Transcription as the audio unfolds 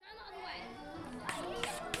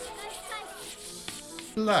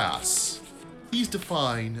Lass, please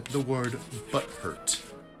define the word butthurt.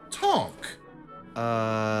 Tonk.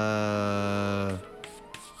 Uh,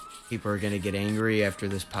 People are gonna get angry after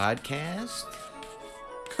this podcast?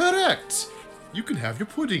 Correct. You can have your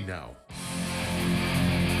pudding now.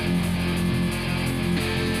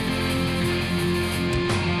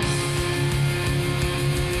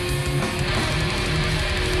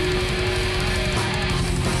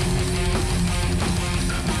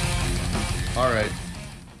 All right,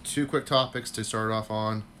 two quick topics to start off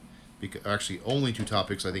on. Actually, only two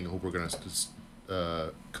topics I think we're going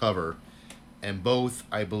to cover, and both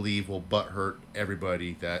I believe will butthurt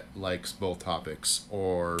everybody that likes both topics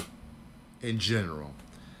or in general.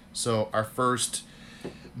 So our first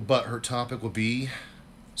butthurt topic will be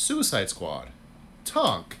Suicide Squad.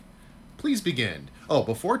 Tonk, please begin. Oh,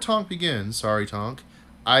 before Tonk begins, sorry Tonk,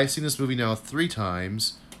 I've seen this movie now 3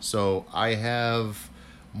 times, so I have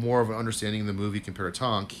more of an understanding of the movie compared to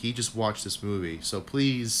Tonk. He just watched this movie, so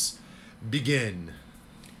please begin.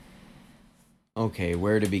 Okay,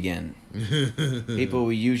 where to begin? People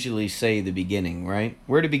will usually say the beginning, right?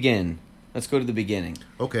 Where to begin? Let's go to the beginning.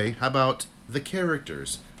 Okay, how about the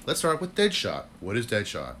characters? Let's start with Deadshot. What is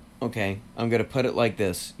Deadshot? Okay, I'm going to put it like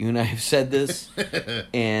this. You and I have said this,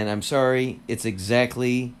 and I'm sorry, it's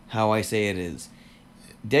exactly how I say it is.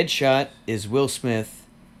 Deadshot is Will Smith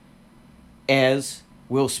as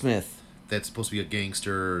Will Smith. That's supposed to be a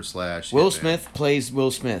gangster slash Will hitman. Smith plays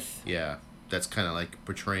Will Smith. Yeah, that's kind of like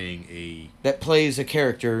portraying a... That plays a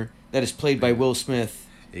character that is played by Will Smith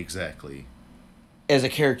Exactly. as a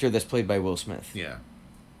character that's played by Will Smith. Yeah.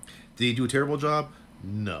 Did he do a terrible job?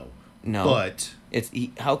 No. No. But...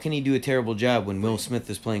 How can he do a terrible job when Will Smith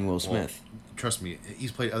is playing Will Smith? Well, trust me,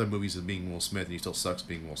 he's played other movies as being Will Smith, and he still sucks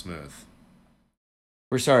being Will Smith.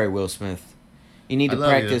 We're sorry, Will Smith. You need to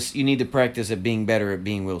practice. You need to practice at being better at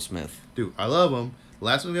being Will Smith. Dude, I love him.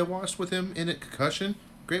 Last movie I watched with him in it, Concussion,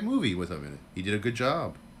 great movie with him in it. He did a good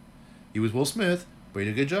job. He was Will Smith, but he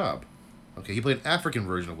did a good job. Okay, he played an African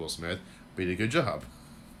version of Will Smith, but he did a good job.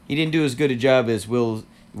 He didn't do as good a job as Will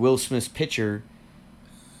Smith's pitcher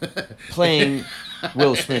playing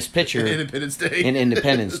Will Smith's pitcher Independence Day. in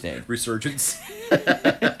Independence Day. Resurgence.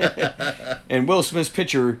 And Will Smith's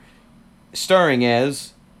pitcher starring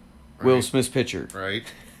as Will Right. Smith's pitcher. Right.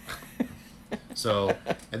 So,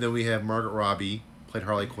 and then we have Margaret Robbie, played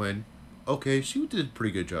Harley Quinn. Okay, she did a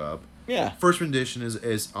pretty good job. Yeah. First rendition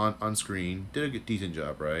is on screen. Did a good, decent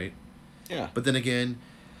job, right? Yeah. But then again,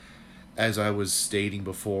 as I was stating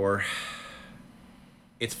before,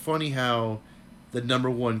 it's funny how the number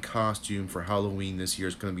one costume for Halloween this year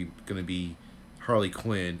is going to be Harley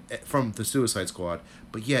Quinn from the Suicide Squad,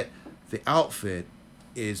 but yet the outfit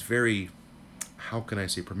is very, how can I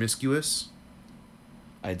say, promiscuous.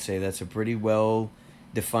 I'd say that's a pretty well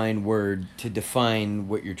defined word to define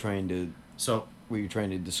what you're trying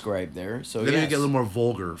to describe there. So Then yes. we get a little more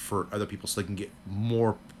vulgar for other people so they can get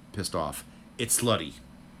more pissed off. It's slutty.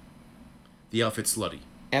 The outfit's slutty.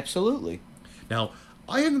 Absolutely. Now,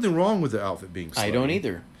 I have nothing wrong with the outfit being slutty. I don't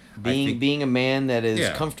either. Being a man that is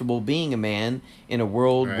comfortable being a man in a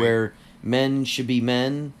world where men should be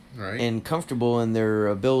men and comfortable in their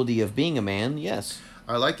ability of being a man, yes.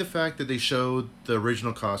 I like the fact that they showed the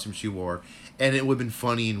original costume she wore, and it would have been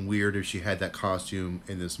funny and weird if she had that costume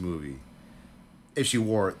in this movie. If she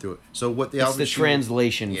wore it through it. So what the It's outfit the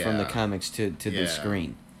translation from the Yeah. comics to the Yeah.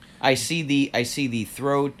 screen. I see the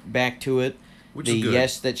throw back to it. Which the is good.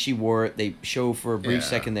 yes that she wore it. They show for a brief Yeah.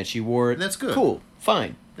 second that she wore it. And that's good. Cool.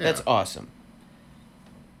 Fine. Yeah. That's awesome.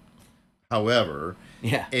 However,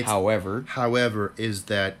 Yeah. However, is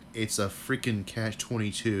that it's a freaking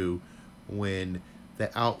catch-22 when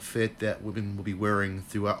the outfit that women will be wearing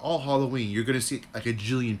throughout all Halloween, you're going to see like a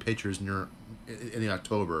jillion pictures in the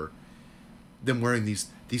October, them wearing these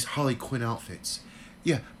Harley Quinn outfits.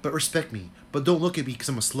 Yeah, but respect me. But don't look at me because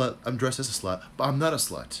I'm a slut. I'm dressed as a slut, but I'm not a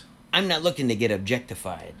slut. I'm not looking to get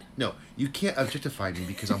objectified. No, you can't objectify me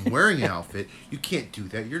because I'm wearing an outfit. You can't do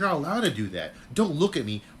that. You're not allowed to do that. Don't look at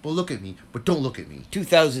me, but look at me, but don't look at me.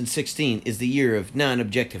 2016 is the year of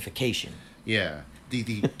non-objectification. Yeah.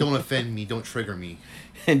 The don't offend me, don't trigger me.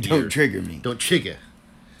 And don't Year. trigger me. Don't trigger.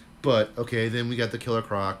 But, okay, then we got the Killer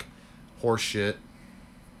Croc. Horse shit.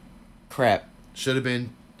 Crap. Should have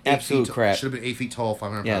been... Absolute crap. Should have been 8 feet tall,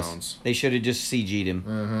 500 Yes. pounds. They should have just CG'd him.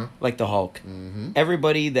 Mm-hmm. Like the Hulk. Mm-hmm.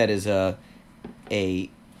 Everybody that is a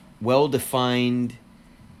well-defined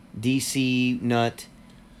DC nut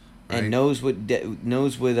and Right. knows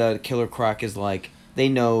what Killer Croc is like, they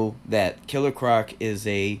know that Killer Croc is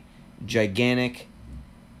a gigantic,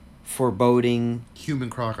 foreboding Human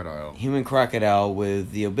crocodile. human crocodile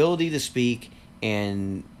with the ability to speak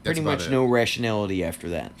and That's pretty about much it. no rationality after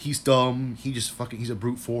that. He's dumb. He's a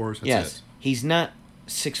brute force. That's Yes, it. he's not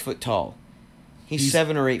 6 foot tall. He's He's-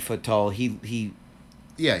 7 or 8 foot tall. He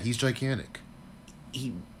Yeah, he's gigantic.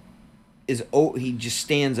 he he just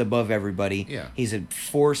stands above everybody. Yeah. He's a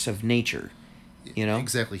force of nature. You know?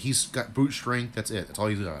 Exactly. He's got brute strength. That's it. That's all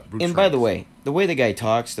he's got. Brute And strength. by the way the guy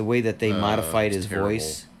talks, the way that they modified it's his terrible.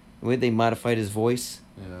 voice, the way they modified his voice,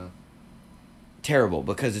 Yeah. terrible,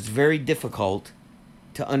 because it's very difficult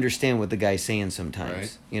to understand what the guy's saying sometimes.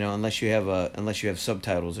 Right. You know, unless you have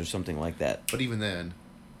subtitles or something like that. But even then,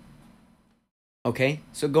 Okay,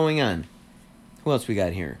 so going on. Who else we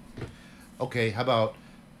got here? okay. How about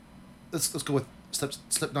let's go with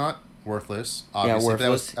Slipknot. Worthless. Obviously, but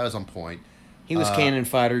Worthless. that was on point. He was cannon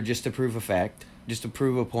fodder just to prove a fact, just to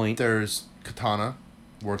prove a point. There's Katana.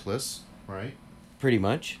 Worthless. Right. Pretty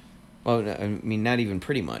much. Well, I mean, not even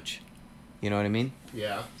pretty much. You know what I mean?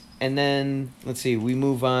 Yeah. And then let's see. We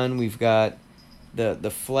move on. We've got the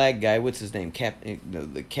flag guy. What's his name?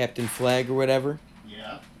 The Captain Flag or whatever.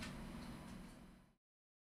 Yeah.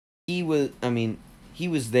 He was. I mean, he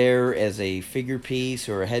was there as a figure piece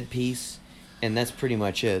or a headpiece, and that's pretty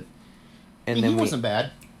much it. And I mean, then he wasn't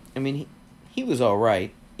bad. I mean, he was all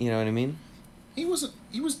right. You know what I mean? He wasn't.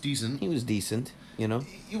 He was decent. He was decent. You know.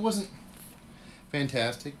 He wasn't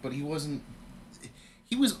fantastic, but he wasn't.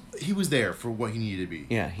 He was there for what he needed to be.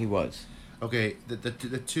 Yeah, he was. Okay, the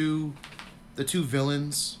two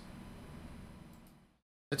villains.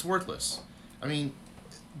 It's worthless. I mean,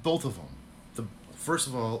 both of them. First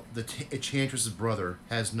of all, Enchantress's brother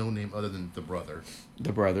has no name other than the brother.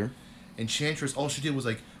 The brother. And Enchantress, all she did was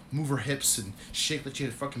like move her hips and shake like she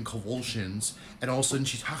had fucking convulsions, and all of a sudden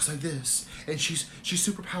she talks like this, and she's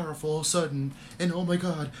super powerful all of a sudden, and oh my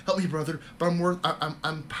god, help me, brother! But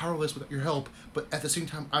I'm powerless without your help. But at the same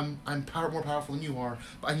time, I'm more powerful than you are.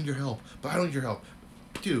 But I need your help. But I don't need your help,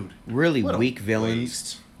 dude. Really what a weak villains.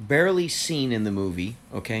 waste. Barely seen in the movie.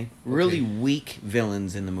 Okay. Really weak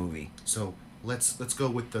villains in the movie. So let's go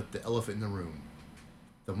with the elephant in the room.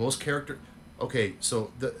 The most character. Okay,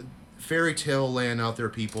 so the fairy tale land out there,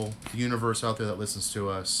 people, the universe out there that listens to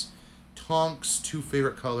us. Tonk's two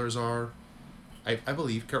favorite colors are, I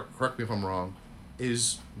believe, correct me if I'm wrong,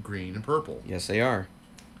 is green and purple. Yes, they are.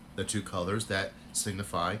 The two colors that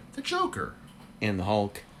signify the Joker. And the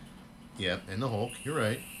Hulk. Yep, and the Hulk. You're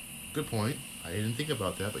right. Good point. I didn't think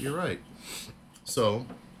about that, but you're right. So,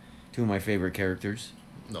 Two of my favorite characters.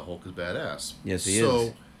 the Hulk is badass. Yes, he so,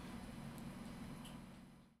 is.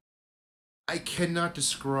 I cannot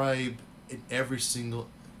describe in every single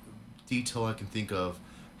detail I can think of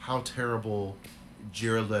how terrible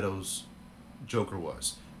Jared Leto's Joker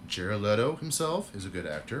was. Jared Leto himself is a good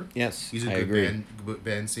actor. Yes, He's a I good agree.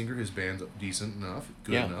 band singer. His band's decent enough,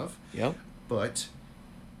 good Yeah. enough. Yep. But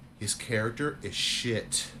his character is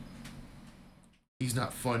shit. He's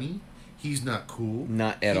not funny. He's not cool.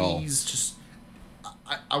 Not at all. He's just.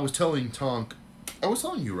 I was telling Tonk. I was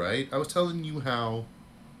telling you, right? I was telling you how.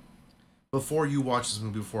 Before you watch this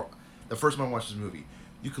movie, the first time I watched this movie,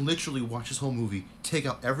 you can literally watch this whole movie, take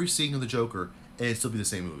out every scene of the Joker, and it'd still be the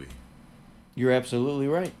same movie. You're absolutely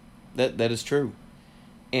right. That is true.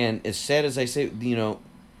 And as sad as I say, you know,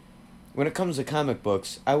 when it comes to comic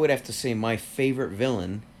books, I would have to say my favorite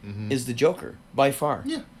villain is the Joker by far.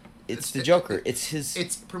 Yeah, It's the Joker. It's his.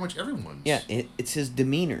 It's pretty much everyone's. Yeah, it's his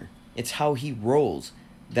demeanor. It's how he rolls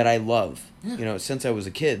that I love. Yeah. You know, since I was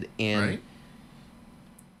a kid, and Right.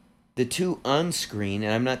 the two on screen,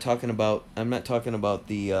 and I'm not talking about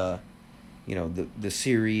the, you know, the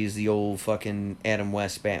series, the old fucking Adam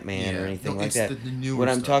West Batman or anything like it's that. The newer What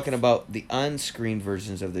I'm stuff. talking about, the on screen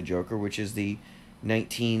versions of the Joker, which is the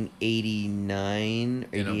 1989,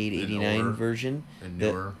 And 88, and 89 older, version. and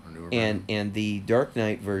the- newer, a newer version. and the Dark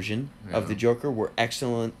Knight version of Yeah. the Joker were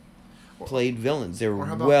excellent played villains. They were or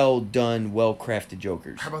how about- well done, well crafted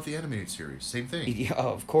Jokers. How about the animated series? Same thing. Yeah,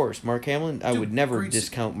 of course, Mark Hamill. I Dude, would never great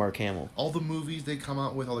discount Mark Hamill. All the movies they come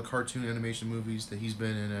out with, all the cartoon animation movies that he's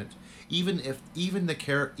been in it, even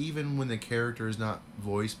when the character is not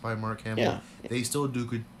voiced by Mark Hamill, Yeah. they still do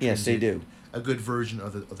good. Yes, they do. A good version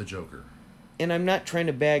of the Joker. And I'm not trying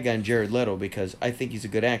to bag on Jared Leto because I think he's a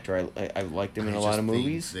good actor. I liked him in I a lot just of think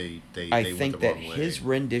movies. They I went think the that wrong way. his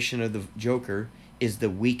rendition of the Joker is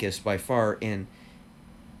the weakest by far, and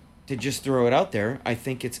to just throw it out there, I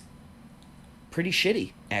think it's pretty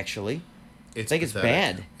shitty, actually. I think it's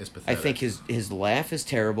bad. It's I pathetic. think his laugh is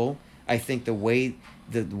terrible. I think the way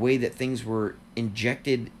that things were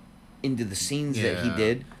injected into the scenes that he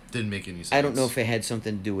did, didn't make any sense. I don't know if it had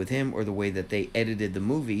something to do with him or the way that they edited the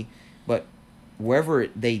movie, but whoever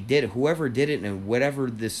did it, and whatever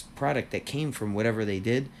this product that came from whatever they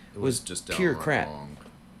did It was just pure downright crap. wrong.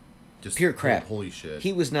 Just Pure crap. Holy shit.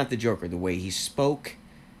 He was not the Joker. The way he spoke,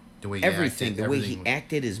 The way he everything, acted, the way he everything-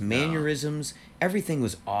 acted, his mannerisms, everything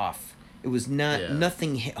was off. It was not Yeah.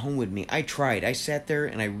 nothing hit home with me. I tried. I sat there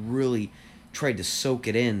and I really tried to soak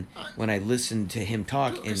it in when I listened to him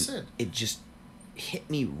talk, Like I and said. it just hit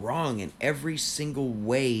me wrong in every single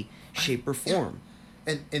way, shape, or Yeah. form.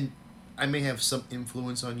 And I may have some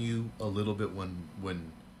influence on you a little bit when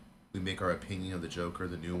we make our opinion of the Joker,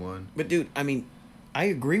 the new one. But dude, I mean, I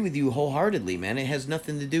agree with you wholeheartedly, man. It has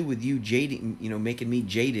nothing to do with you jading, making me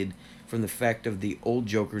jaded from the fact of the old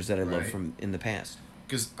Jokers that I love Right. from in the past.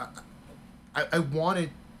 Because I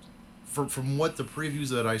wanted, from what the previews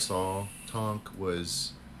that I saw, Tonk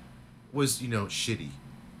was shitty.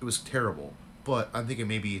 It was terrible. But I'm thinking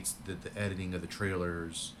maybe it's the editing of the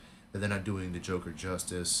trailers, that they're not doing the Joker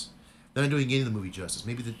justice. They're not doing any of the movie justice.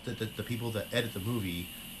 Maybe the people that edit the movie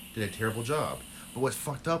did a terrible job. But what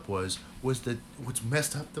fucked up was that what's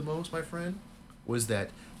messed up the most, my friend, was that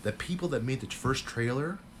the people that made the first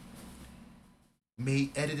trailer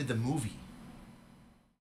edited the movie.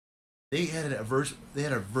 They had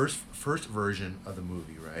first version of the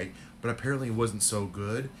movie, right? But apparently it wasn't so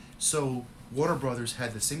good. So Warner Brothers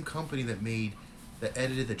had the same company that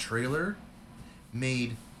edited the trailer,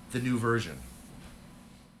 made the new version.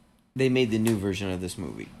 They made the new version of this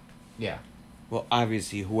movie. Yeah. Well,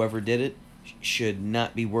 obviously, whoever did it should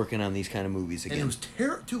not be working on these kind of movies again. And it was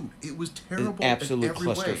dude, it was An terrible. absolute in every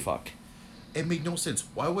way. clusterfuck. It made no sense.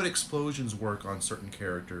 Why would explosions work on certain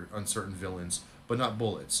villains, but not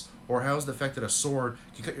bullets? Or how's the fact that a sword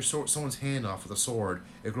can cut someone's hand off with a sword,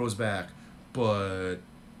 it grows back, but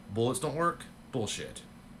bullets don't work? Bullshit.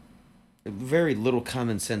 Very little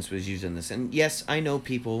common sense was used in this. And yes, I know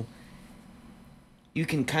people. You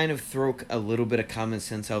can kind of throw a little bit of common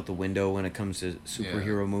sense out the window when it comes to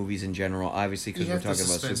superhero movies in general, obviously, because You we're have to talking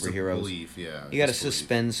about suspend some superheroes. belief, yeah, You got to disbelief.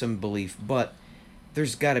 suspend some belief, but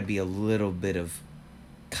there's got to be a little bit of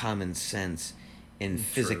common sense and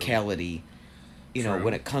True. physicality, True.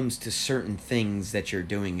 when it comes to certain things that you're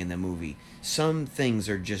doing in the movie. Some things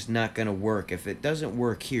are just not going to work. If it doesn't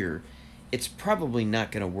work here, it's probably not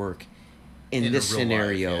going to work in In this a real life,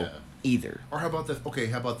 scenario yeah. either. Or how about this?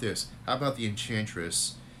 How about the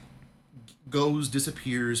Enchantress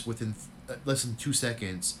disappears within less than 2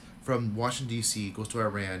 seconds from Washington, D.C., goes to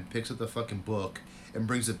Iran, picks up the fucking book, and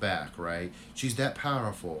brings it back, right? She's that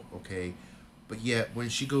powerful, okay? But yet, when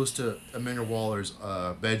she goes to Amanda Waller's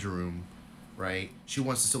bedroom, right, she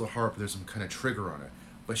wants to steal the harp, but there's some kind of trigger on it.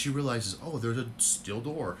 But she realizes, oh, there's a steel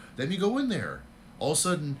door. Let me go in there. All of a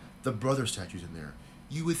sudden, the brother statue's in there.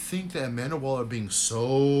 You would think that Amanda Waller, being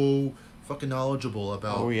so fucking knowledgeable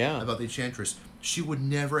about about the Enchantress, she would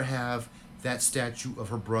never have that statue of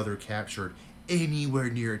her brother captured anywhere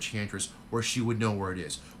near Enchantress where she would know where it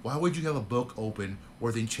is. Why would you have a book open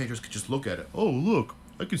where the Enchantress could just look at it? Oh, look,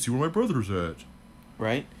 I can see where my brother's at.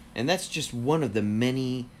 Right? And that's just one of the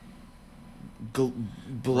many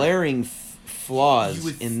blaring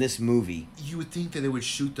flaws in this movie. You would think that they would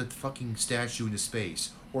shoot the fucking statue into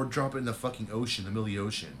space or drop it in the fucking ocean, the middle of the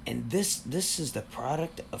ocean. And this is the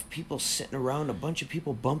product of people sitting around, a bunch of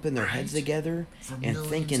people bumping their heads together For and millions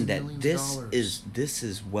thinking and that millions this of dollars.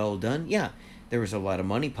 is well done. Yeah, there was a lot of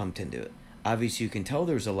money pumped into it. Obviously, you can tell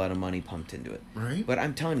there was a lot of money pumped into it. Right. But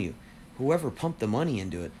I'm telling you, whoever pumped the money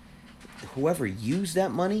into it, whoever used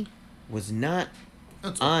that money, was not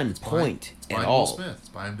on point It's at buying all. Will Smith. It's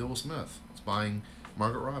buying Bill Smith. It's buying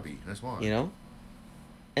Margaret Robbie. That's why.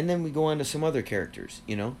 And then we go on to some other characters,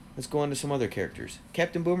 Let's go on to some other characters.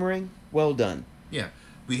 Captain Boomerang, well done. Yeah.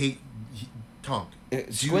 We hate Tonk.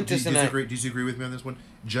 Squintus and I... Do you disagree with me on this one?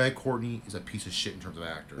 Jai Courtney is a piece of shit in terms of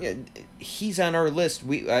actor. Yeah, he's on our list.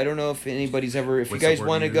 I don't know if anybody's ever... If What's you the guys word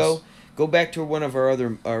want to you go back to one of our other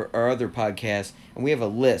podcasts, and we have a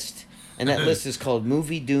list. And that list is called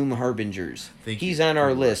Movie Doom Harbingers. He's on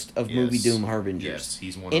our list of Movie Doom Harbingers. Yes,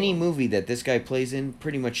 he's one Any of them. movie that this guy plays in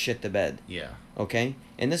pretty much shit the bed. Yeah. Okay?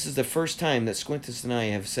 And this is the first time that Squintus and I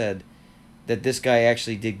have said that this guy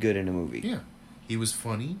actually did good in a movie. Yeah. He was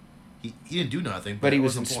funny. He didn't do nothing. But he that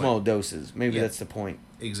was in the point. small doses. Maybe Yeah. that's the point.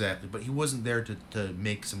 Exactly. But he wasn't there to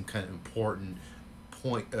make some kind of important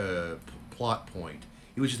plot point.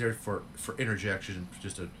 He was just there for interjection,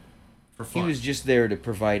 for fun. He was just there to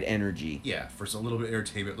provide energy. Yeah, for a little bit of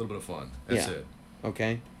entertainment, a little bit of fun. That's it.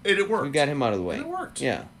 Okay? And it worked. We got him out of the way. And it worked.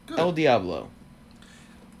 Yeah. Good. El Diablo.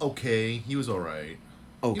 Okay, he was alright.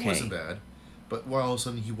 Okay. He wasn't bad. But why all of a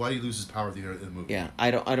sudden why did he lose his power at the end of the movie? Yeah,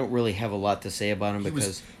 I don't really have a lot to say about him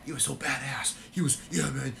because he was so badass. He was, yeah,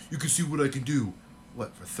 man, you can see what I can do.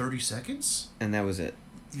 what, for 30 seconds? and that was it.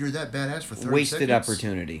 You're that badass for 30 Wasted seconds?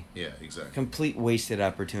 opportunity. Yeah, exactly. Complete wasted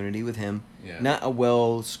opportunity with him. Yeah. Not a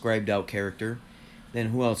well scribed out character. Then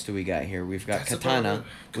who else do we got here? We've got That's about Katana,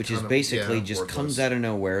 it. which is Katana, basically yeah, just worthless. comes out of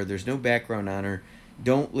nowhere. There's no background on her.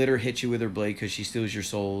 Don't let her hit you with her blade because she steals your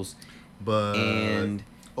souls. But And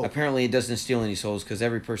apparently it doesn't steal any souls because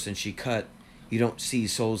every person she cut, you don't see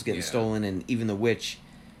souls getting Yeah. stolen. And even the witch,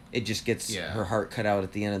 it just gets Yeah. her heart cut out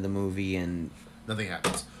at the end of the movie. And nothing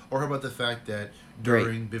happens. Or how about the fact that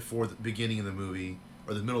Right. before the beginning of the movie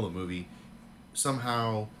or the middle of the movie,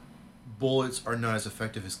 somehow bullets are not as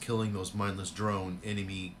effective as killing those mindless drone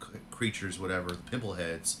enemy creatures, whatever, the pimple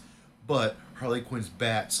heads, but Harley Quinn's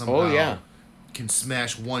bat somehow can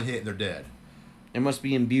smash one hit and they're dead. it must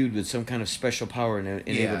be imbued with some kind of special power and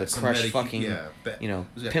able to some crush fucking,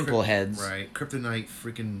 pimple heads. Right, kryptonite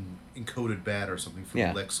freaking encoded bat or something from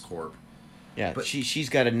Yeah. LexCorp. Yeah, But- she's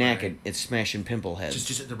got a knack Right. at smashing pimple heads.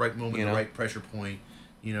 Just at the right moment, You the know? right pressure point.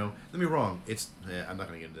 You know, don't be wrong. I'm not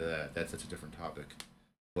gonna get into that. That's a different topic.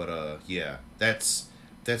 But yeah, that's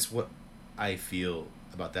what I feel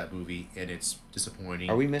about that movie, and it's disappointing.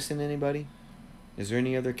 Are we missing anybody? Is there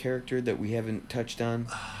any other character that we haven't touched on?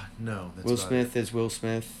 No. That's Will about Smith is Will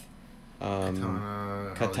Smith.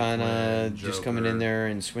 Katana, Katana Harley Quinn, just coming in Joker, there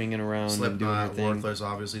and swinging around and doing her Slipknot, thing. Worthless,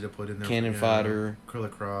 obviously to put in there. Cannon fodder. Killer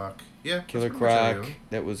Croc. Yeah. Killer that's pretty much Croc, everyone.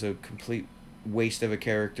 that was a complete waste of a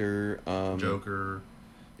character. Joker.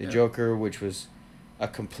 The yeah. Joker, which was a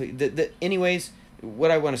complete. Anyways,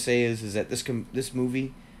 what I want to say is that this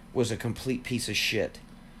movie was a complete piece of shit.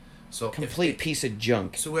 So Complete piece of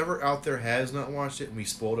junk. So whoever out there has not watched it and we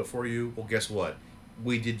spoiled it for you, well, guess what?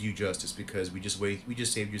 We did you justice because we just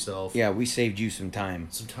saved yourself Yeah, we saved you some time.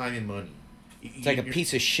 some time and money. It's like a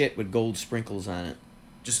piece of shit with gold sprinkles on it.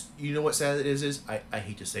 Just you know what sad it is I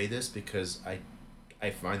hate to say this because I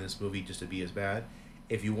find this movie just to be as bad.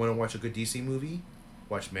 If you want to watch a good DC movie,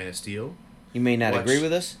 watch Man of Steel. You may not Watch- agree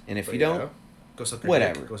with us, and if But you yeah, don't, go suck your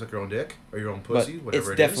whatever. dick. Go suck your own dick or your own but pussy,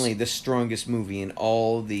 whatever it's it is. definitely the strongest movie in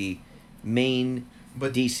all the main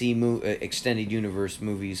But- DC extended universe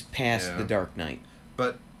movies past Yeah. The Dark Knight.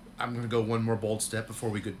 But I'm gonna go one more bold step before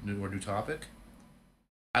we go to our new topic.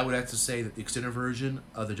 I would have to say that the extended version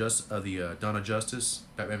of the Dawn of Justice,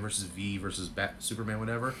 Batman versus V versus Superman,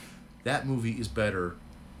 whatever, that movie is better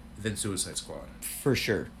than Suicide Squad. For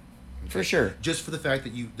sure. For Okay? sure. Just for the fact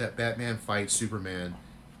that Batman fights Superman.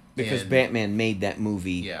 Because and- Batman made that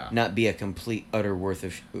movie Yeah. not be a complete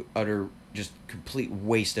just complete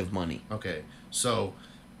waste of money. Okay, so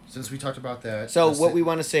since we talked about that, So let's what say- we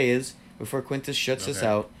want to say is, before Quintus shuts us Okay.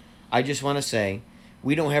 out, I just want to say,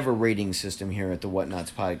 we don't have a rating system here at the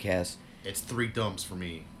Whatnots podcast. it's 3 dumps for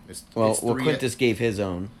me. It's Quintus gave his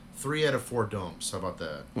own. 3 out of 4 dumps. How about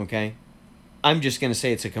that? Okay, I'm just gonna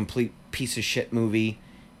say it's a complete piece of shit movie.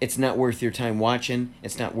 It's not worth your time watching.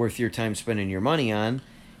 It's not worth your time spending your money on.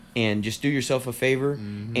 And just do yourself a favor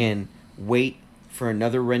and wait for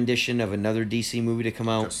another rendition of another DC movie to come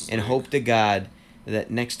out, Justice and League. hope to God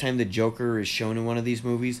that next time the Joker is shown in one of these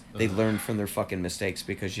movies, they learn from their fucking mistakes.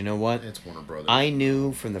 Because you know what? It's Warner Brothers. I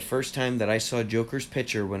knew from the first time that I saw Joker's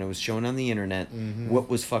picture when it was shown on the internet what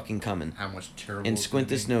was fucking coming. How much terrible. And it's gonna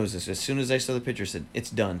Squintus be. knows this. As soon as I saw the picture, I said, it's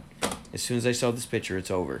done. As soon as I saw this picture,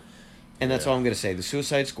 it's over. And that's Yeah. all I'm going to say. The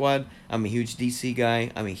Suicide Squad, I'm a huge DC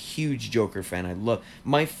guy. I'm a huge Joker fan. I love...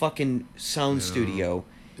 My fucking sound studio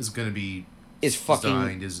Is gonna be is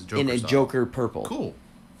designed fucking as Joker in a style. Joker purple. Cool,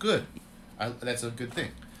 good. That's a good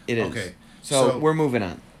thing. It is. Okay, So we're moving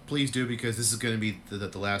on. please do because this is gonna be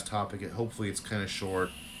the last topic. Hopefully, it's kind of short,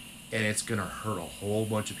 and it's gonna hurt a whole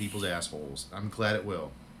bunch of people's assholes. I'm glad it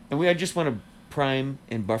will. And I just want to prime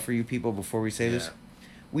and buffer you people before we say this. Yeah.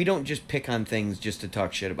 We don't just pick on things just to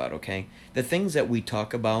talk shit about, okay? The things that we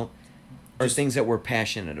talk about are Just- things that we're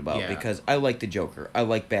passionate about. Yeah. Because I like the Joker. I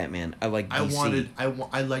like Batman. I like DC.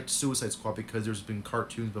 I liked Suicide Squad because there's been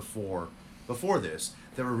cartoons before this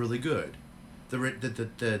that were really good.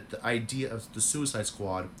 The idea of the Suicide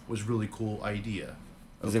Squad was really cool idea.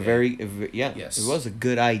 It was a Okay? very Yes. It was a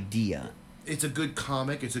good idea. It's a good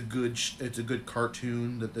comic. It's a good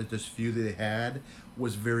cartoon. That this few that they had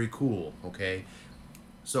was very cool. Okay,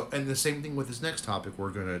 so and the same thing with this next topic we're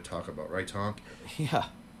gonna talk about, right, Tonk? Yeah.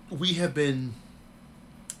 We have been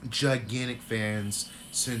gigantic fans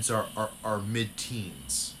since our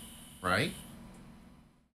mid-teens, right?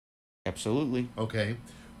 Absolutely. Okay,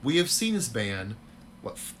 we have seen this band.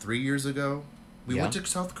 What 3 years ago? We Yeah. went to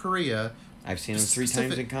South Korea. I've seen him 3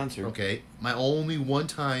 times in concert. Okay, my only one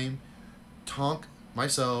time, Tonk,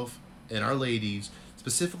 myself, and our ladies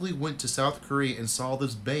specifically went to South Korea and saw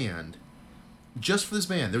this band. Just for this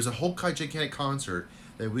band, there's a whole gigantic concert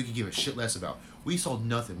that we could give a shit less about. We sold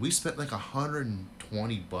nothing. We spent like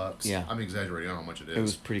 $120. Yeah. I'm exaggerating. I don't know how much it is. It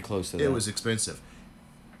was pretty close to that. It was expensive.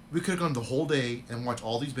 We could have gone the whole day and watched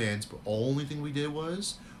all these bands, but only thing we did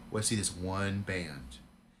was see this one band.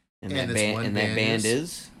 And that band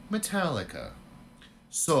is Metallica.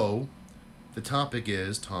 So, the topic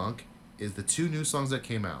is, Tonk, is the 2 new songs that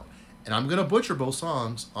came out. And I'm going to butcher both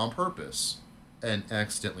songs on purpose and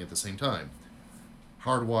accidentally at the same time.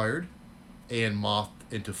 Hardwired and Moth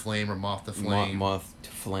into Flame or Moth to Flame. Moth to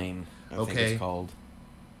Flame, I think it's called.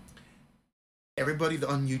 Everybody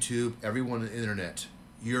on YouTube, everyone on the internet,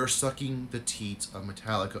 you're sucking the teats of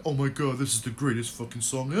Metallica. Oh my god, this is the greatest fucking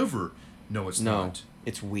song ever. No, it's not.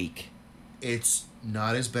 It's weak. It's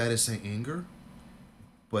not as bad as Saint Anger,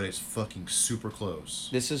 but it's fucking super close.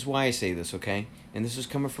 This is why I say this, okay? And this is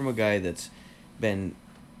coming from a guy that's been,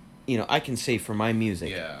 I can say for my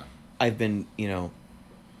music, I've been,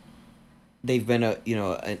 they've been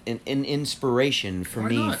an inspiration for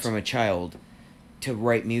me from a child to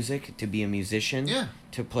write music, to be a musician,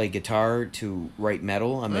 to play guitar, to write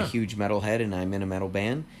metal. I'm a huge metalhead, and I'm in a metal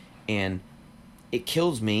band, and it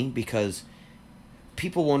kills me because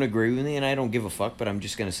people won't agree with me, and I don't give a fuck, but I'm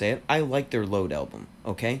just going to say it. I like their Load album,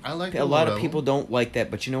 okay? I like a lot of people don't like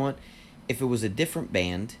that, but you know what? If it was a different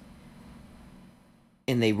band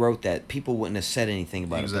and they wrote that, people wouldn't have said anything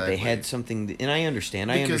about it, but they had something, and I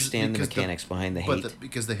understand. I understand the mechanics behind the hate.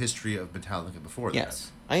 Because the history of Metallica before that.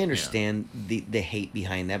 Yes. I understand the hate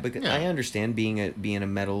behind that, because I understand being a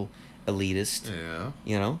metal elitist.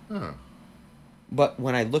 Yeah. But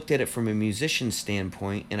when I looked at it from a musician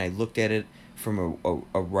standpoint, and I looked at it from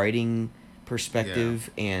a writing perspective,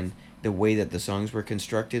 and the way that the songs were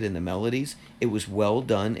constructed and the melodies, it was well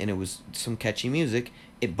done, and it was some catchy music,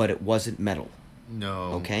 but it wasn't metal.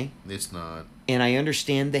 No. Okay? It's not. And I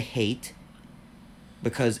understand the hate,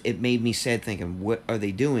 because it made me sad thinking, what are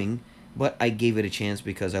they doing? But I gave it a chance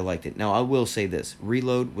because I liked it. Now, I will say this.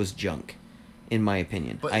 Reload was junk, in my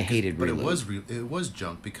opinion. I hated Reload. But it was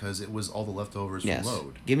junk because it was all the leftovers from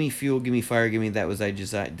Load. Give Me Fuel, Give Me Fire, Give Me That Was I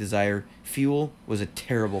Desire. Fuel was a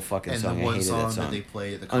terrible fucking song. I hated that song. That they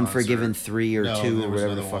play at the concert. Unforgiven 3 or 2 or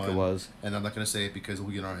whatever the fuck it was. And I'm not going to say it because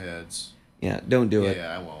we'll get in our heads. Yeah, don't do it.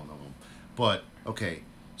 Yeah, I won't. But, okay,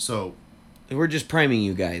 so... We're just priming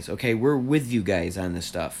you guys, okay? We're with you guys on this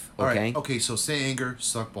stuff, okay? All right, okay, so Saint Anger,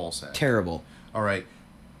 suck ballsack. Terrible. All right,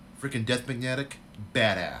 freaking Death Magnetic,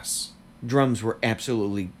 badass. Drums were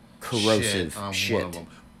absolutely corrosive shit. One of them.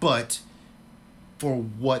 But for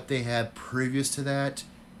what they had previous to that,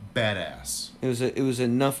 badass. It was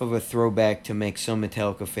enough of a throwback to make some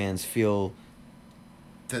Metallica fans feel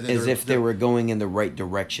as if they were going in the right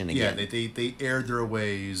direction again. Yeah, they aired their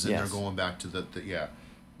ways, and they're going back to the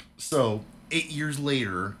So, 8 years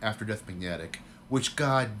later, after Death Magnetic, which,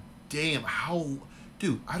 god damn,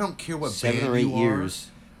 dude, I don't care what 7 band or 8 you years.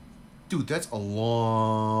 Dude, that's a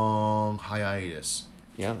long hiatus.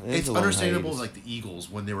 Yeah, it's understandable, like the Eagles,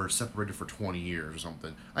 when they were separated for 20 years or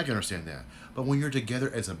something. I can understand that. But when you're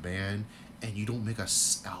together as a band, and you don't make a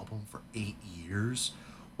album for 8 years,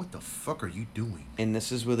 what the fuck are you doing? And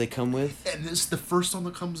this is where they come with? And this is the first song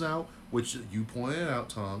that comes out, which you pointed out,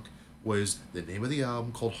 Tonk, was the name of the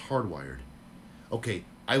album called Hardwired. Okay,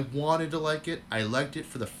 I wanted to like it. I liked it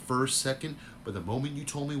for the first second, but the moment you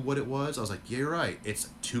told me what it was, I was like, yeah, you're right. It's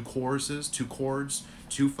 2 choruses, 2 chords,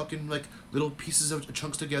 2 fucking like little pieces of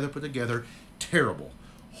chunks together, put together. Terrible.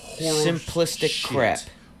 Simplistic crap.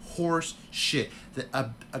 Horse shit. A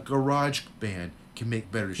garage band can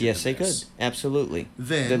make better shit. Yes, than they this. could. Absolutely.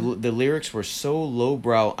 Then the lyrics were so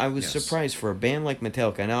lowbrow. I was surprised for a band like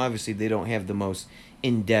Metallica. Now, obviously, they don't have the most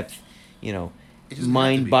in-depth,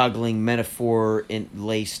 mind-boggling metaphor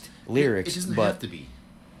laced lyrics. It doesn't but have to be.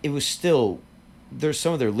 It was still. There's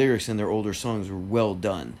some of their lyrics in their older songs were well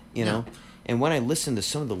done. You know, and when I listened to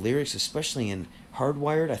some of the lyrics, especially in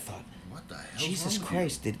Hardwired, I thought, what the hell? Jesus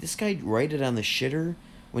Christ! Did this guy write it on the shitter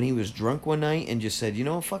when he was drunk one night and just said,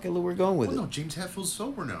 fuck it, we're going with it? No, James Hetfield's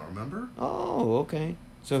sober now. Remember? Oh, okay.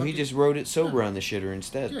 So he just wrote it sober on the shitter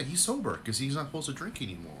instead. Yeah, he's sober because he's not supposed to drink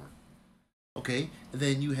anymore. Okay, and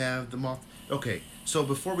then you have the Moth. Okay, so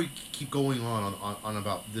before we keep going on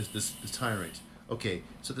about this tirade, okay,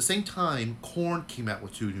 so at the same time, Korn came out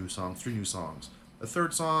with 3 new songs. A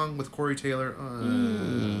third song with Corey Taylor,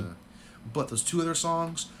 but those 2 other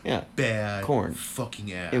songs, bad Korn.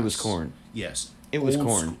 Fucking ass. It was Korn. Yes. It was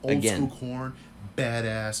Korn again. Old school Korn,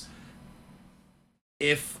 badass.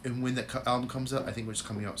 If and when that album comes out, I think it's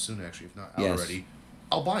coming out soon. Actually, if not out already,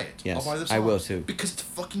 I'll buy it. Yes, I'll buy the song. I will too. Because it's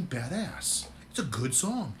fucking badass. It's a good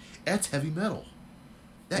song. That's heavy metal.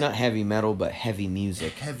 Not heavy metal, but heavy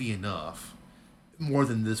music. Heavy enough. More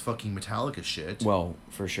than this fucking Metallica shit. Well,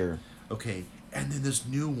 for sure. Okay, And then this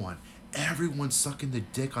new one, everyone's sucking the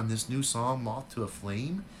dick on this new song, Moth to a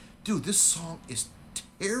Flame. Dude, this song is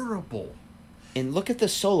terrible. And look at the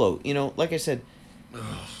solo. You know, like I said,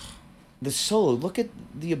 the solo. Look at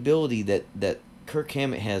the ability that Kirk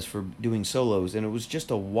Hammett has for doing solos, and it was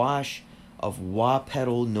just a wash of wah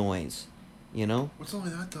pedal noise. You know. What's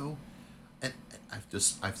only that though? And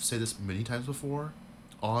I've said this many times before,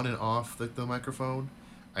 on and off the microphone.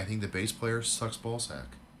 I think the bass player sucks ballsack.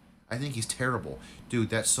 I think he's terrible, dude.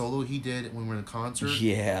 That solo he did when we were in the concert.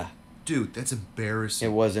 Yeah. Dude, that's embarrassing.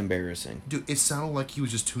 It was embarrassing. Dude, it sounded like he was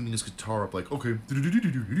just tuning his guitar up, like, okay.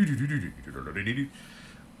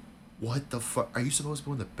 What the fuck? Are you supposed to be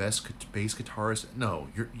one of the best bass guitarists? No,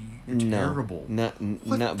 you're terrible.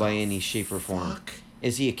 Not by any shape or form. Fuck?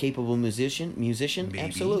 Is he a capable musician? Maybe,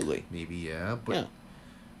 Absolutely. Maybe, yeah. But, Yeah.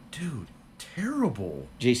 dude, terrible.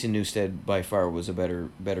 Jason Newsted by far was a better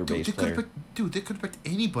bass player. They could have picked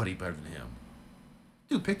anybody better than him.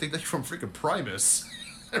 Dude, picked the guy from freaking Primus.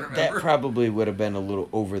 That probably would have been a little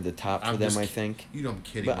over the top for them, I think. You know, I'm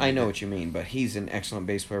kidding. But I know what you mean. But he's an excellent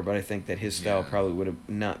bass player. But I think that his style probably would have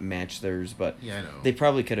not matched theirs. But yeah, I know. They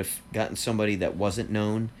probably could have gotten somebody that wasn't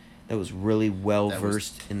known, that was really well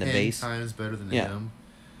versed in the bass. 10 times better than him.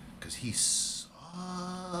 Because he sucks.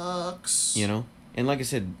 You know? And like I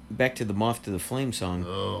said, back to the Moth to the Flame song.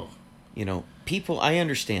 Oh. You know, people, I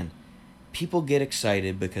understand. People get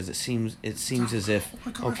excited because it seems as if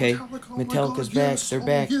Metallica's back. They're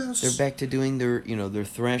back. Yes. They're back to doing their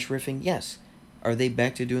thrash riffing. Yes. Are they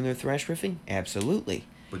back to doing their thrash riffing? Absolutely.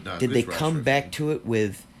 But not Did they thrash come riffing. back to it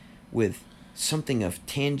with something of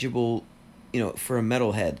tangible, for a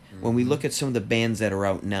metalhead? Mm-hmm. When we look at some of the bands that are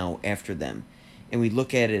out now after them, and we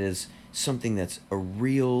look at it as something that's a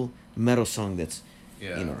real metal song that's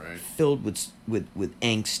filled with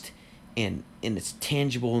angst. And it's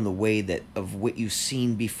tangible in the way that of what you've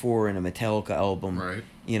seen before in a Metallica album. Right.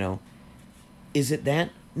 Is it that?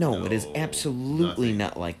 No, it is absolutely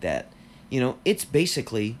not like that. It's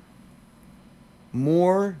basically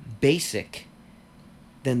more basic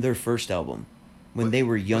than their first album when they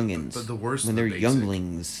were youngins. But the worst when they're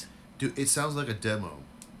younglings. Dude, it sounds like a demo.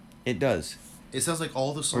 It does. It sounds like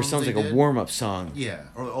all the songs. Or it sounds like a warm-up song. Yeah,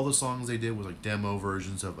 or all the songs they did was like demo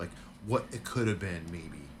versions of like what it could have been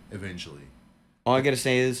maybe. Eventually. All I gotta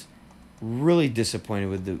say is, really disappointed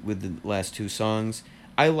with the last two songs.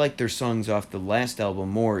 I like their songs off the last album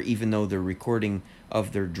more, even though the recording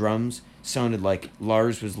of their drums sounded like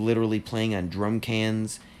Lars was literally playing on drum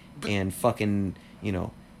cans and fucking,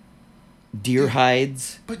 deer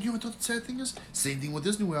hides. But you know what the sad thing is? Same thing with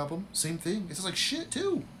this new album. Same thing. It sounds like shit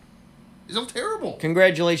too. It's all terrible.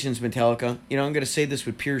 Congratulations, Metallica. I'm gonna say this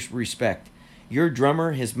with pure respect. Your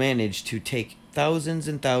drummer has managed to take thousands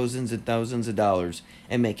and thousands and thousands of dollars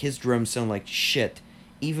and make his drums sound like shit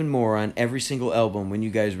even more on every single album when you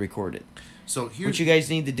guys record it. So what you guys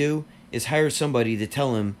need to do is hire somebody to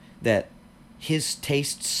tell him that his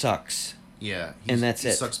taste sucks. Yeah. And that's it.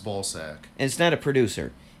 He sucks ballsack. And it's not a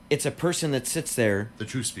producer. It's a person that sits there. The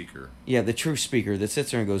true speaker. Yeah, the true speaker that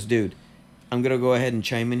sits there and goes, dude, I'm going to go ahead and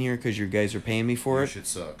chime in here because you guys are paying me for it. Shit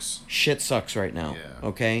sucks. Shit sucks right now. Yeah.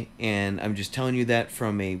 Okay? And I'm just telling you that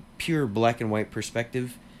from a pure black and white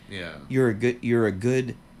perspective. Yeah. You're a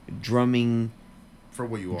good drumming... For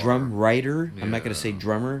what you are. Drum writer. Yeah. I'm not going to say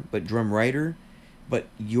drummer, but drum writer. But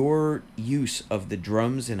your use of the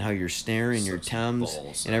drums and how your snare and your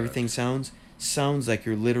toms and everything sounds like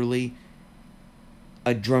you're literally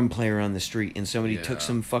a drum player on the street and somebody took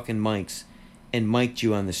some fucking mics and mic'd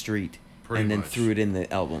you on the street. Pretty then much. threw it in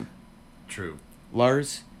the album. True.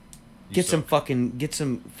 Lars, get some fucking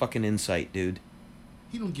insight, dude.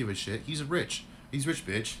 He don't give a shit. He's rich,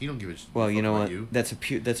 bitch. He don't give a shit. Well, you know what? That's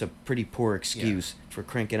a pretty poor excuse for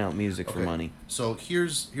cranking out music for money. So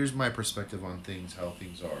here's my perspective on things, how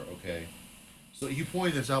things are. Okay. So you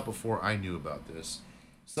pointed this out before I knew about this.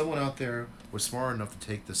 Someone out there was smart enough to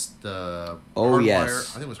take the Hardwire.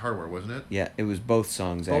 Yes. I think it was Hardwire, wasn't it? Yeah, it was both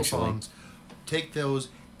songs both actually. Songs. Take those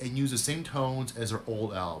and use the same tones as their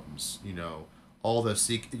old albums. All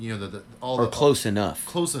the all or the close enough.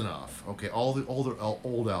 Close enough. Okay, all their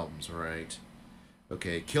old albums, all right?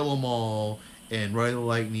 Okay, Kill 'Em All and Ride the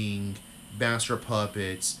Lightning, Master of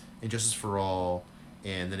Puppets, and Justice for All,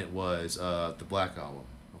 and then it was the Black Album.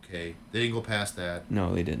 Okay, they didn't go past that.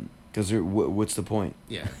 No, they didn't. Because what's the point?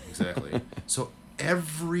 Yeah, exactly. So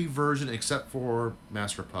every version except for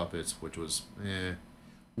Master of Puppets, which was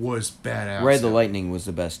badass. Ride the Lightning was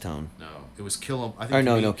the best tone. No, it was Kill 'Em. I think. Or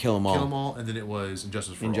no, Kill 'Em All. Kill 'Em All, and then it was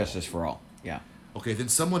Injustice for All. Injustice for All. Yeah. Okay, then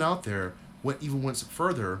someone out there went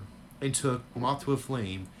further and took Moth to a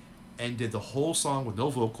Flame and did the whole song with no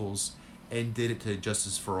vocals and did it to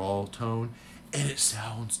Justice for All tone and it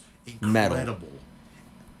sounds Metal. incredible.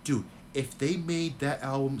 Dude, if they made that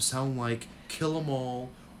album sound like Kill 'Em All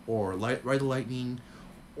or Ride the Lightning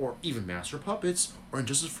or even Master Puppets or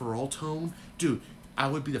Injustice for All tone, dude, I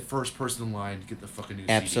would be the first person in line to get the fucking new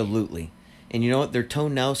Absolutely. And you know what? Their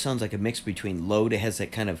tone now sounds like a mix between Load. It has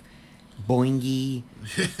that kind of boingy,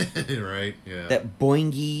 CD. Right? Yeah. that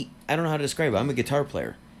boingy. I don't know how to describe it. I'm a guitar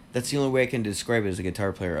player. That's the only way I can describe it as a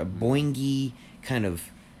guitar player. A boingy kind of.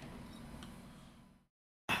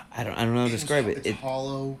 I don't know how to describe it. It's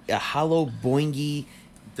hollow. A hollow boingy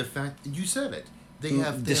The fact you said it, they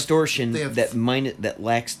have distortion They have that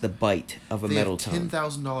lacks the bite of a they metal have tone.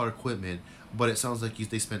 $10,000 equipment, but it sounds like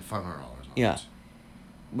they spent $500 on Yeah.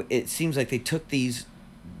 it. It seems like they took these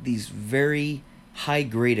very high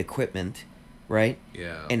grade equipment, right?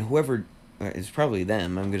 Yeah. And whoever it's probably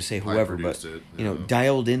them. I'm going to say whoever, but produced it, you know, yeah.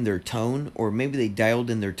 dialed in their tone, or maybe they dialed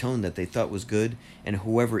in their tone that they thought was good, and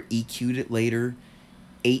whoever EQ'd it later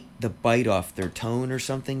ate the bite off their tone or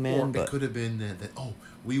something, man. Or but it could have been that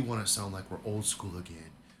we want to sound like we're old school again.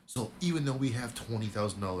 So even though we have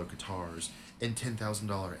 $20,000 guitars and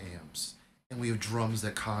 $10,000 amps, and we have drums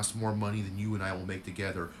that cost more money than you and I will make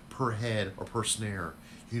together per head or per snare,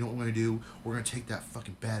 you know what we're gonna do? We're gonna take that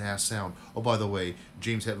fucking badass sound. Oh, by the way,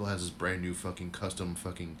 James Hetfield has his brand new fucking custom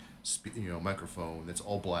fucking microphone that's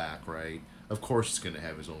all black, right? Of course he's gonna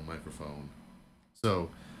have his own microphone.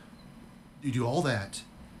 So you do all that,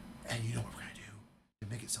 and you know what we're gonna do to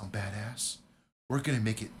make it sound badass? We're gonna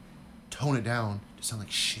tone it down to sound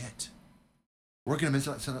like shit. We're gonna make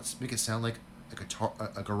it sound like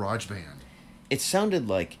a garage band. it sounded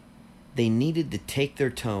like they needed to take their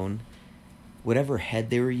tone, whatever head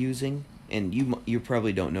they were using, and you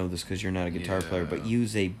probably don't know this because you're not a guitar player, but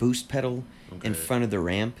use a boost pedal in front of the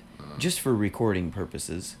amp just for recording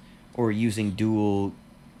purposes, or using dual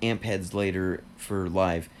amp heads later for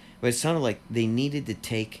live. But it sounded like they needed to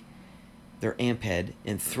take their amp head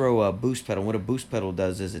and throw a boost pedal. What a boost pedal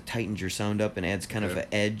does is it tightens your sound up and adds kind of an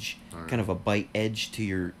edge, kind of a bite edge to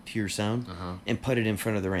your sound, and put it in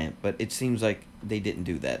front of their amp. But it seems like they didn't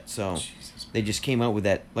do that, so they just came out with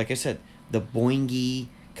that. Like I said, the boingy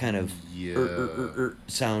kind of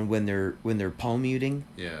sound when they're palm muting.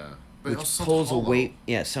 Yeah, but which pulls away.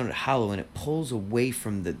 Yeah, it sounded hollow, and it pulls away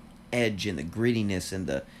from the edge and the grittiness and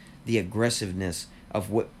the aggressiveness of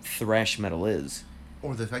what thrash metal is.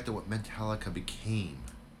 Or the fact that what Metallica became.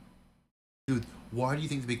 Dude, why do you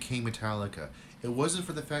think they became Metallica? It wasn't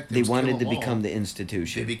for the fact that they wanted to become the They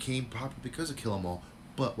institution. became popular because of Kill 'Em All.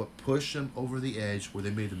 But what pushed them over the edge, where they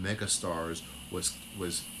made the mega stars, was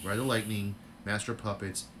Ride the Lightning, Master of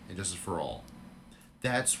Puppets, and Justice for All.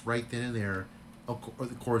 That's right then and there. Of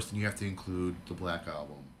course, then you have to include the Black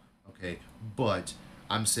Album. Okay, but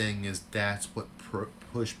I'm saying is that's what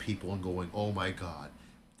pushed people and going, oh my god,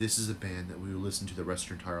 this is a band that we will listen to the rest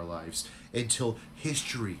of our entire lives until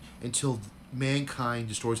mankind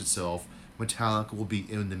destroys itself. Metallica will be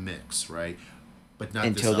in the mix, right? But not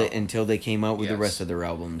until they came out with the Yes. rest of their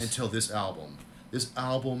albums. Until this album. This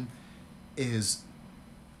album is,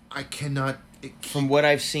 I cannot. From what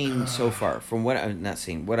I've seen so far, from what I've not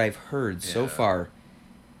seen, what I've heard so Yeah. far,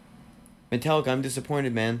 Metallica, I'm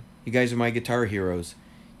disappointed, man. You guys are my guitar heroes.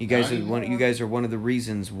 You guys Not are one. You anymore. guys are one of the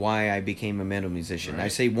reasons why I became a metal musician. I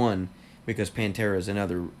Right. say one because Pantera is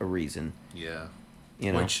another a reason. Yeah.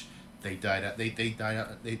 You know. Which they died out. They died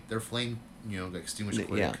out. Their flame, got extinguished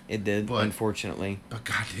quick. Yeah, it did, But- unfortunately. But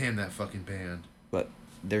goddamn that fucking band. But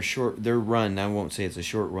their run, I won't say it's a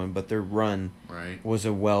short run, but their run Right. was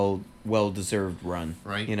a well deserved run.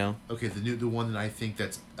 Right. You know. Okay. The one that I think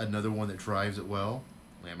that's another one that drives it well.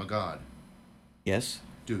 Lamb of God. Yes.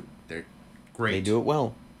 Dude, they're great. They do it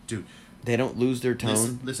well. Dude. They don't lose their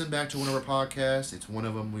tone. Listen back to one of our podcasts. It's one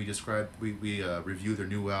of them we described. We reviewed their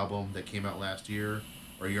new album that came out last year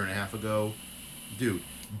or a year and a half ago. Dude,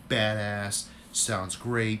 badass. Sounds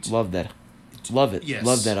great. Love that. Love it. Yes.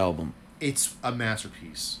 Love that album. It's a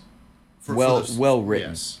masterpiece. Well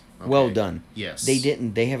written. Yes. Well Okay. done. Yes.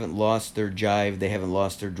 They haven't lost their jive, they haven't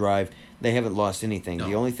lost their drive, they haven't lost anything. No.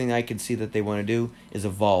 The only thing I can see that they want to do is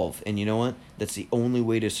evolve. And you know what? That's the only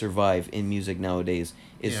way to survive in music nowadays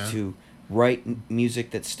is Yeah. to write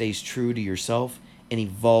music that stays true to yourself and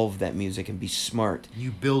evolve that music and be smart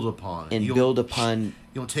You build upon it. and You build don't- upon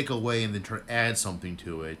You don't take away and then try to add something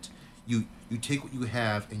to it. You take what you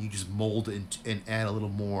have and you just mold it and add a little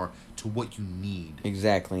more to what you need.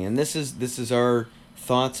 exactly. And this is our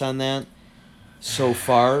thoughts on that so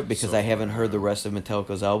far because So I haven't far, heard the yeah. rest of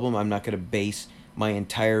Metallica's album. I'm not going to base my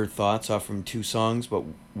entire thoughts off from 2 songs, but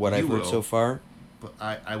what You I've heard will. so far. But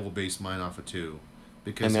I will base mine off of 2. I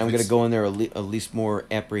Because mean, if I'm going to it's- go in there at least more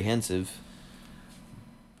apprehensive.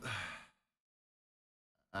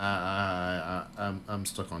 I'm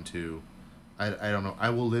stuck on two. I don't know. I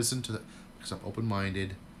will listen to the because I'm open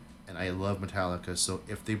minded, and I love Metallica. So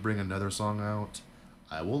if they bring another song out,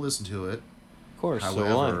 I will listen to it. Of course, so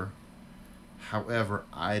will I. However,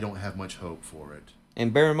 I don't have much hope for it.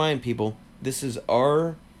 And bear in mind, people, this is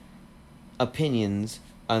our opinions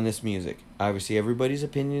on this music. Obviously, everybody's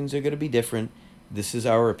opinions are going to be different. This is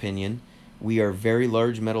our opinion. We are very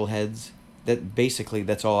large metalheads.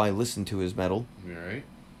 That's all I listen to is metal. Right.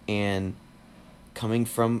 And coming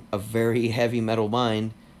from a very heavy metal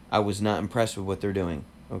mind, I was not impressed with what they're doing.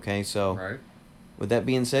 Okay, so right. With that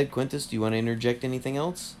being said, Quintus, do you want to interject anything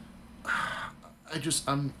else?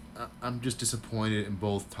 I'm just disappointed in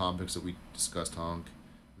both topics that we discussed, Honk.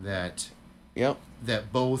 That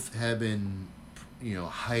both have been,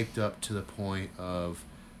 hyped up to the point of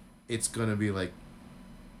it's gonna be like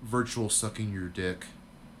virtual sucking your dick.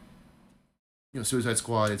 Suicide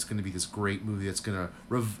Squad. It's gonna be this great movie that's gonna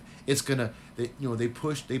they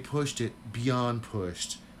pushed it beyond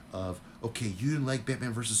pushed. Of okay, you didn't like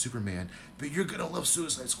Batman versus Superman, but you're gonna love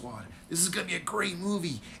Suicide Squad. This is gonna be a great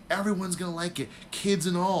movie. Everyone's gonna like it, kids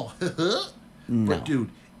and all. No. But dude,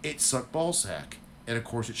 it sucked ballsack, and of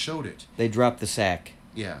course it showed it. They dropped the sack.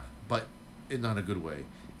 Yeah, but in not a good way.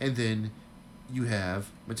 And then you have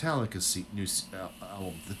Metallica's new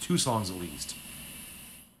album, the 2 songs at least.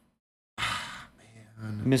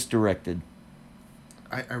 Man, misdirected.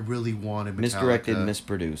 I really wanted Metallica. Misdirected,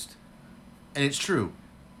 misproduced. And it's true.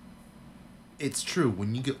 It's true.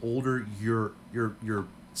 When you get older, your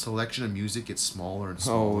selection of music gets smaller and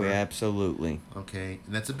smaller. Oh, yeah, absolutely. Okay,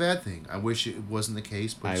 and that's a bad thing. I wish it wasn't the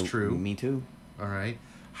case, but it's true. Me too. All right.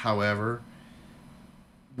 However,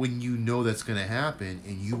 when you know that's going to happen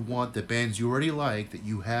and you want the bands you already like that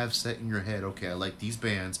you have set in your head, okay, I like these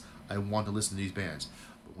bands, I want to listen to these bands.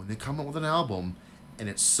 But when they come out with an album and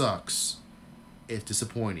it sucks, it's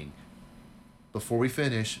disappointing. Before we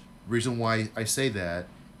finish, reason why I say that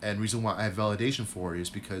and reason why I have validation for it is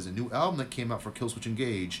because a new album that came out for Killswitch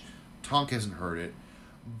Engage, Tonk hasn't heard it,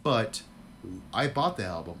 but I bought the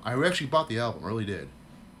album. I actually bought the album, I really did.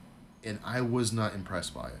 And I was not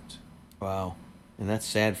impressed by it. Wow. And that's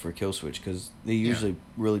sad for Killswitch because they usually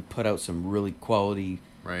really put out some really quality,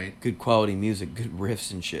 good quality music, good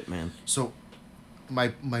riffs and shit, man. So my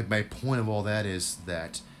point of all that is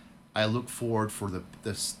that I look forward for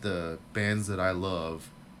the bands that I love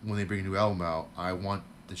when they bring a new album out. I want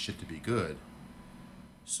the shit to be good.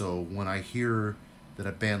 So when I hear that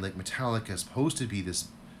a band like Metallica is supposed to be this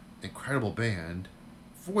incredible band,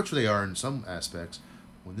 for which they are in some aspects,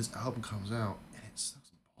 when this album comes out and it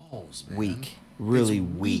sucks balls, man. Weak. Really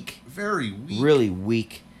weak. Very weak. Really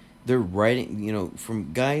weak. They're writing,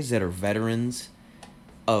 from guys that are veterans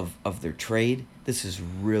of their trade, this is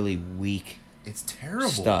really weak. It's terrible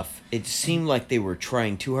stuff. It seemed like they were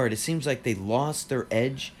trying too hard. It seems like they lost their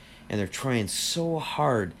edge and they're trying so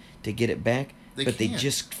hard to get it back, but they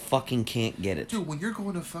just fucking can't get it. Dude, when you're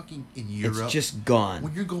going to fucking in Europe, it's just gone.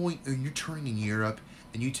 When you're touring in Europe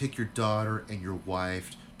and you take your daughter and your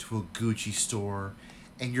wife to a Gucci store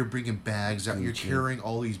and you're bringing bags out, you're carrying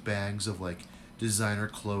all these bags of like designer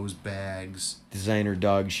clothes bags, designer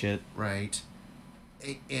dog shit, right?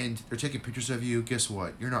 And they're taking pictures of you. Guess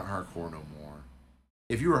what? You're not hardcore no more.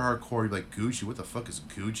 If you were hardcore, you'd be like, Gucci, what the fuck is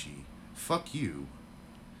Gucci? Fuck you.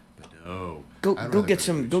 But no. Go get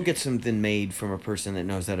something made from a person that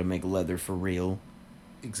knows how to make leather for real.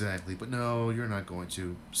 Exactly, but no, you're not going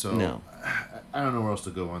to. So no. I don't know where else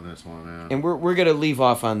to go on this one, man. And we're gonna leave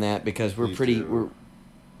off on that because we're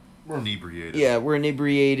inebriated. Yeah, we're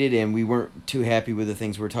inebriated and we weren't too happy with the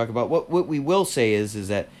things we were talking about. What we will say is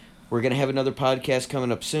that we're going to have another podcast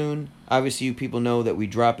coming up soon. Obviously, you people know that we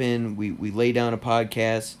drop in, we lay down a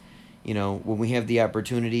podcast. When we have the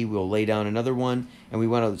opportunity, we'll lay down another one. And we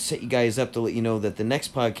want to set you guys up to let you know that the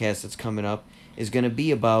next podcast that's coming up is going to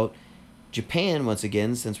be about Japan once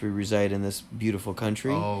again, since we reside in this beautiful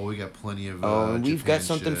country. Oh, we got plenty of and we've got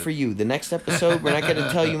something for you. The next episode, we're not going to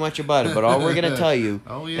tell you much about it, but all we're going to tell you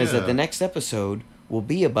is that the next episode will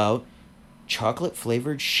be about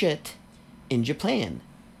chocolate-flavored shit in Japan.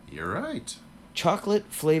 You're right.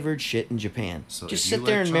 Chocolate-flavored shit in Japan. So just sit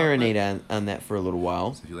there and marinate on that for a little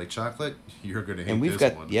while. So if you like chocolate, you're going to hate and we've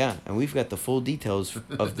this got, one. Yeah, and we've got the full details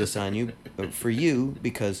of this on you, for you,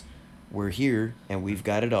 because we're here and we've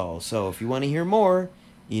got it all. So if you want to hear more,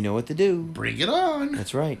 you know what to do. Bring it on.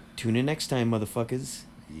 That's right. Tune in next time, motherfuckers.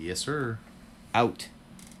 Yes, sir. Out.